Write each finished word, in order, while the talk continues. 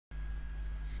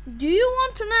Do you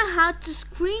want to know how to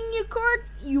screen record?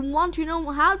 You want to know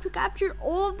how to capture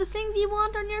all of the things you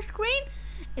want on your screen?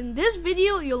 In this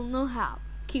video, you'll know how.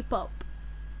 Keep up.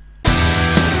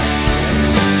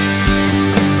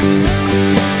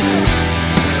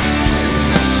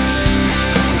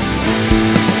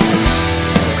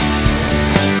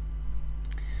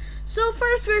 So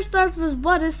first we'll start with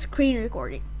what is screen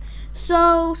recording.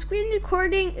 So screen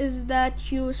recording is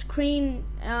that you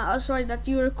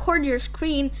record your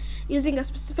screen using a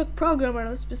specific program or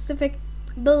a specific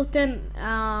built-in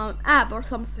app or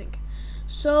something.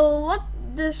 So what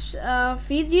this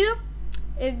feeds you,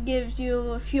 it gives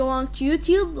you, if you want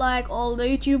YouTube, like all the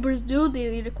YouTubers do,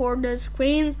 they record their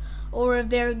screens, or if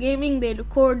they're gaming, they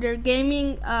record their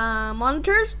gaming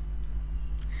monitors.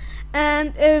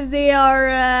 And if they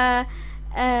are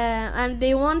and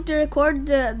they want to record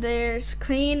their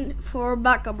screen for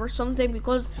backup or something,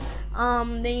 because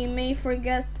they may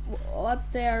forget what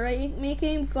they are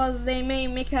making, because they may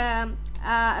make an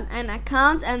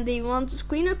account and they want to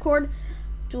screen record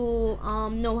to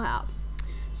know how.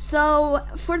 So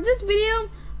for this video,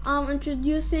 I'm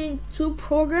introducing two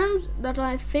programs that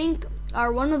I think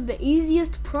are one of the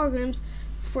easiest programs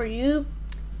for you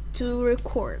to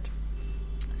record.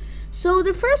 So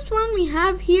the first one we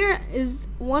have here is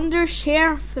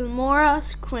wondershare Fillmora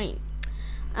screen.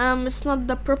 It's not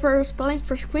the proper spelling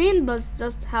for screen, but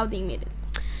just how they made it.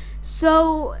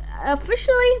 So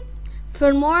officially,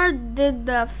 Filmora did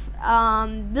the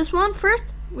this one first,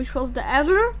 which was the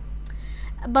editor,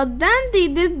 but then they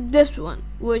did this one,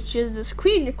 which is the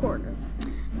screen recorder,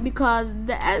 because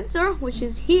the editor, which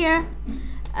is here,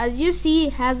 as you see,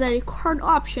 has a record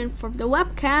option for the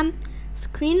webcam,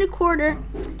 screen recorder,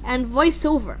 and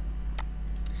voiceover.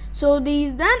 So they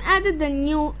then added the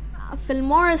new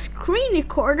Filmora screen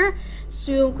recorder,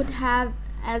 so you could have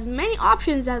as many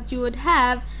options as you would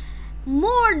have,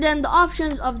 more than the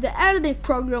options of the editing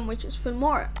program, which is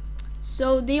Filmora.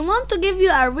 So they want to give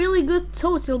you a really good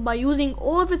total by using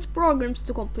all of its programs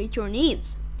to complete your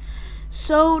needs.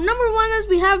 So number one, as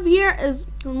we have here, is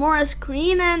Filmora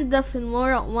screen and the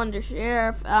Filmora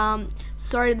wondershare,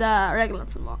 the regular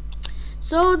Filmora.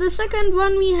 So the second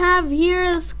one we have here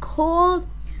is called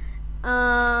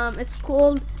it's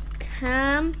called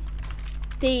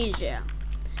Camtasia.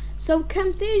 So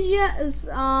Camtasia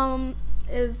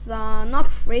is not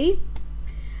free,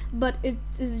 but it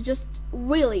is just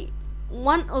really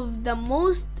one of the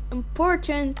most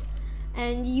important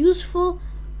and useful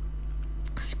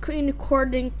screen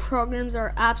recording programs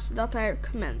or apps that I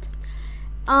recommend.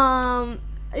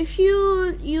 If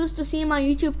you used to see my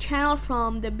YouTube channel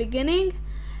from the beginning,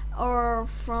 or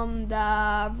from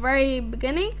the very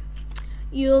beginning,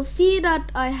 you'll see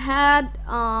that I had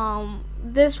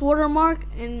this watermark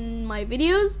in my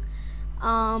videos,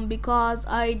 because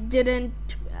I didn't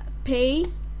pay,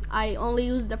 I only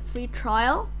used the free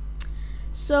trial.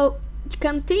 So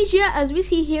Camtasia, as we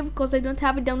see here, because I don't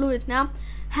have it downloaded now,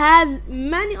 has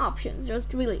many options,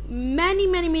 just really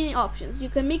many options. You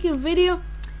can make your video,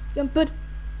 you can put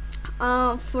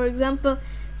for example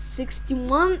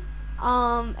 61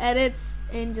 edits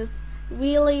in just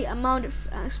really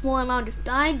small amount of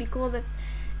time, because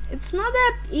it's not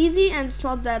that easy and it's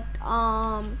not that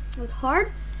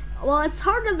hard. Well, it's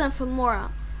harder than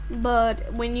Filmora,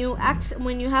 but when you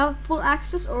have full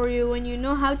access, or when you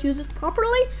know how to use it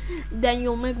properly, then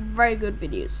you'll make very good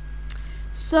videos.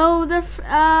 So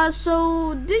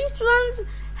so these ones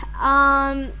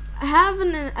have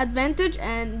an advantage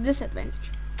and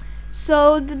disadvantage.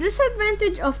 So the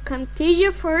disadvantage of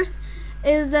Camtasia first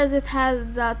is that it has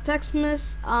the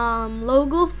TechnicQes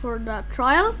logo for the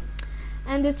trial,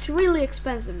 and it's really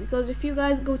expensive, because if you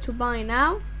guys go to buy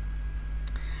now,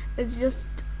 it's just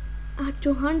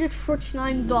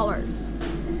 $249,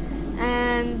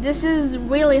 and this is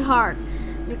really hard,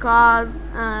 because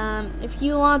if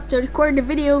you want to record a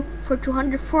video for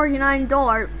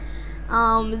 $249,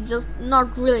 it's just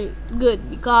not really good,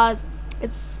 because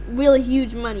it's really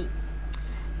huge money.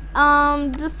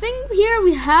 The thing here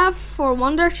we have for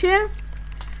wondershare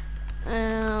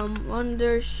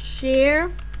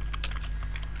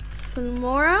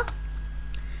Filmora.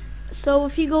 So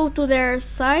if you go to their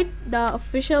site, the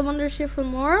official wondershare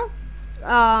Filmora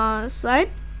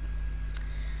site,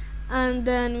 and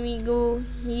then we go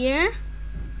here,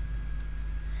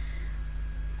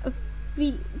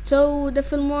 so the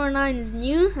Filmora 9 is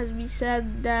new, as we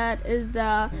said. That is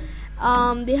the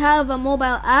they have a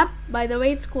mobile app, by the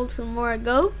way, it's called Filmora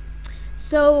Go.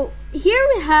 So here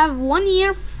we have 1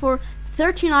 year for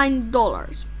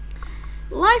 $39,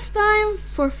 lifetime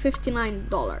for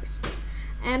 $59,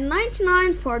 and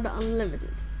 $99 for the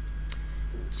unlimited.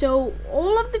 So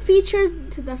all of the features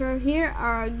 8 that are here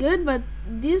are good, but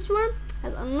this one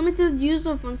has unlimited use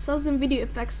of 1000 video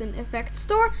effects in effect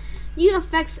store, new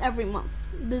effects every month.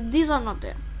 These are not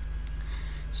there.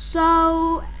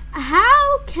 So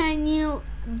how can you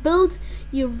build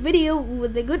your video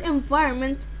with a good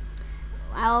environment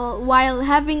while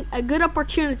having a good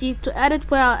opportunity to edit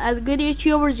well as good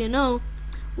YouTubers, you know,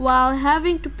 while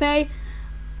having to pay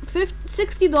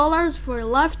 $60 for a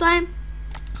lifetime,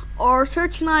 or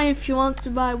 $39 if you want to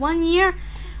buy 1 year,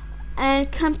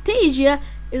 and Camtasia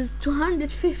is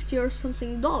 $250 or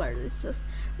something dollars. It's just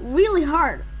really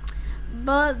hard.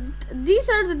 But these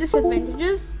are the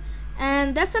disadvantages,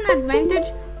 and that's an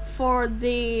advantage for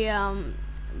the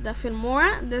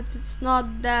Filmora, that it's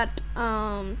not that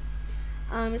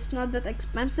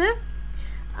expensive.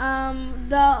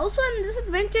 Also a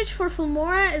disadvantage for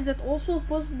Filmora is that also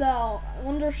puts the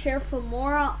wondershare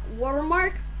Filmora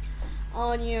watermark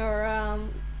on your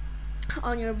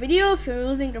video if you're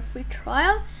using the free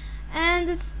trial, and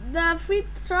the free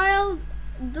trial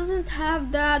doesn't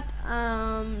have that.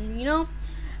 You know,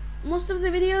 most of the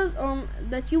videos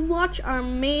that you watch are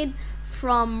made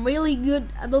from really good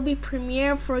Adobe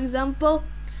Premiere, for example,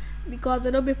 because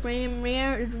Adobe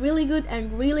Premiere is really good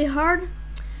and really hard.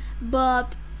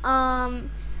 But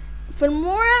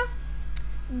Filmora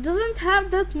doesn't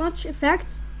have that much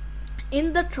effects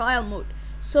in the trial mode.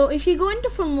 So if you go into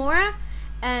Filmora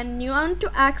and you want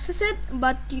to access it,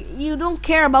 but you don't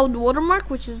care about the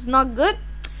watermark, which is not good,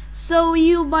 so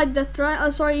you buy the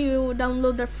you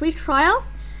download the free trial,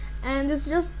 and it's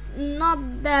just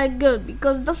not that good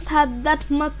because it doesn't have that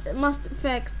much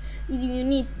effects you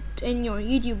need in your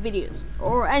YouTube videos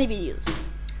or any videos.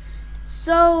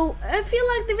 So if you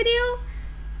like the video,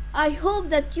 I hope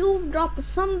that you drop a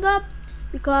thumbs up,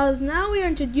 because now we are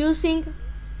introducing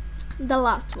the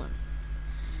last one.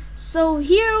 So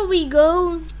here we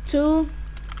go to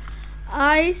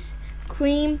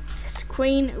icecream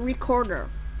Scrn Recorder,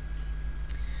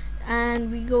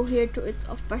 and we go here to its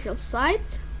official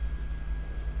site.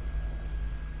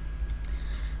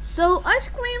 So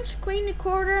icecream Scrn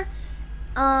Recorder,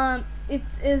 it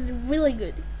is really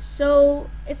good. So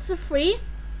it's a free,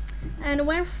 and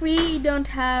when free you don't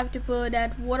have to put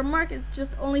that watermark. It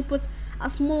just only puts a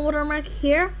small watermark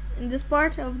here in this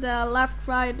part of the left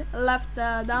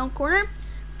down corner,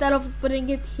 instead of putting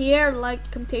it here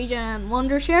like Camtasia and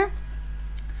wondershare.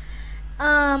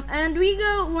 And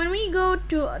when we go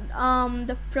to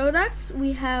the products,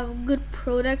 we have good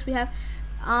products. We have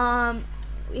the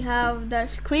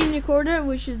Scrn Recorder,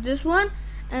 which is this one,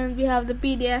 and we have the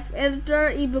PDF editor,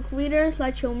 ebook reader,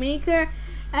 slideshow maker,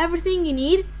 everything you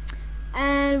need.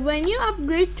 And when you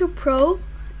upgrade to Pro,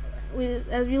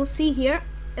 as we'll see here,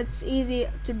 it's easy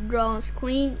to draw on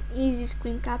screen, easy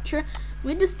screen capture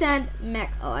with the stand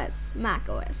Mac OS.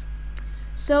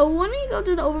 So when we go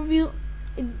to the overview,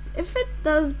 if it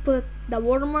does put the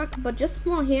watermark, but just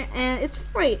small here, and it's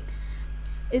free,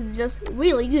 it's just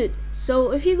really good.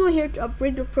 So if you go here to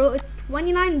upgrade to Pro, it's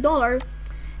 $29,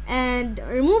 and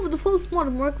remove the full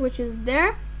watermark, which is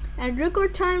there, and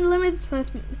record time limit is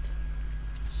 5 minutes.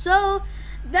 So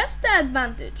that's the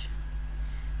advantage.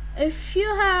 If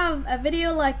you have a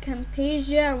video like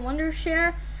Camtasia or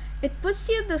wondershare, it puts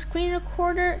you the Scrn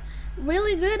Recorder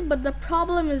really good, but the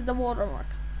problem is the watermark.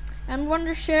 And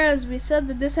wondershare, as we said,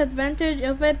 the disadvantage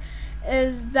of it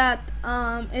is that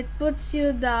it puts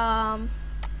you the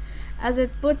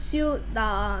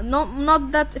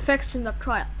not that effects in the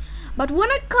trial. But when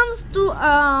it comes to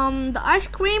the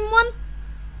icecream one,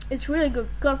 it's really good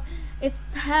because it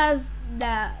has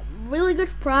the really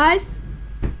good price,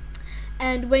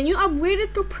 and when you upgrade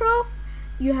it to Pro,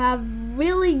 you have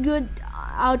really good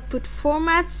output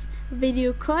formats,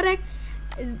 video codec.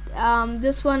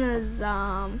 This one is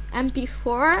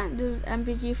MP4, this is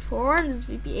MPG4, this is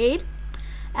VP8.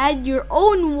 Add your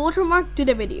own watermark to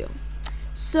the video.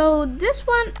 So this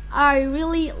one I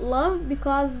really love,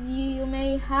 because you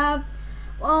may have,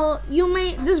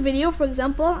 this video, for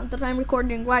example, that I'm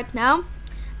recording right now,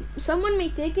 someone may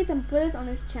take it and put it on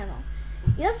his channel.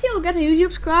 Yes, he'll get a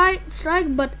YouTube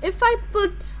strike, but if I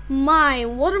put my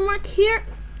watermark here,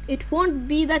 it won't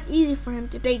be that easy for him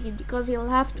to take it, because he'll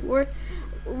have to work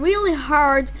really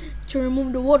hard to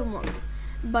remove the watermark.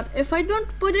 But if I don't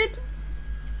put it,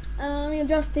 he'll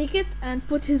just take it and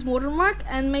put his watermark,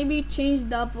 and maybe change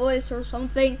the voice or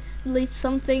something, delete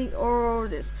something or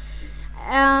this.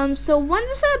 So one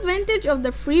disadvantage of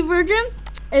the free version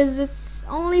is it's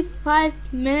only 5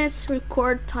 minutes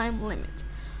record time limit.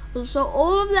 So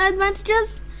all of the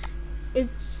advantages,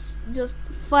 it's just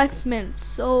 5 minutes.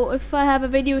 So if I have a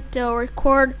video to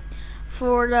record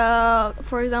for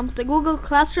example the Google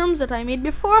Classrooms that I made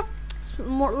before,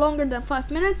 more longer than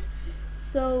 5 minutes,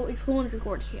 so it won't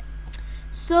record here.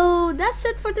 So that's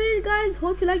it for today, guys.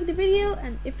 Hope you liked the video,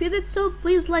 and if you did so,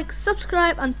 please like,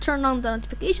 subscribe, and turn on the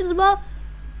notifications bell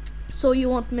so you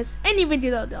won't miss any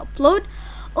video that I upload.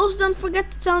 Also, don't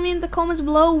forget to tell me in the comments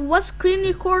below what screen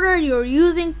recorder you're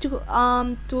using to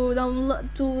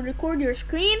record your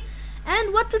screen,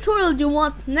 and what tutorial you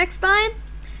want next time.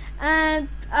 And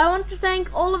I want to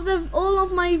thank all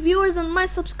of my viewers and my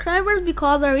subscribers,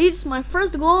 because I reached my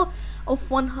first goal of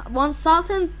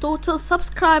 1,000 total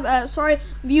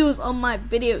views on my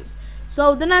videos.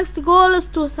 So the next goal is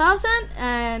 2,000,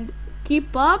 and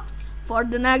keep up for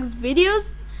the next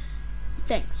videos.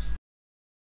 Thanks.